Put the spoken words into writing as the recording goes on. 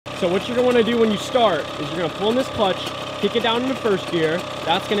So what you're gonna wanna do when you start is you're gonna pull in this clutch, kick it down into first gear.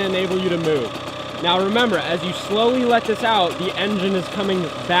 That's gonna enable you to move. Now remember, as you slowly let this out, the engine is coming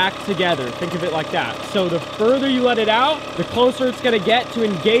back together. Think of it like that. So the further you let it out, the closer it's gonna get to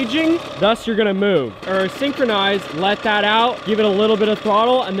engaging, thus you're gonna move. Or synchronize, let that out, give it a little bit of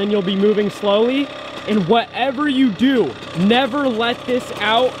throttle, and then you'll be moving slowly. And whatever you do, never let this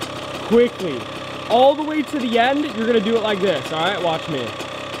out quickly. All the way to the end, you're gonna do it like this, all right? Watch me.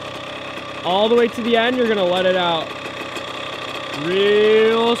 All the way to the end, you're gonna let it out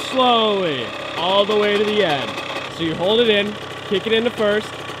real slowly, all the way to the end. So you hold it in, kick it into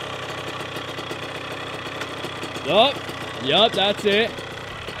first. Yup, that's it.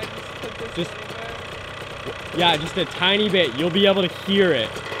 Just a tiny bit. You'll be able to hear it.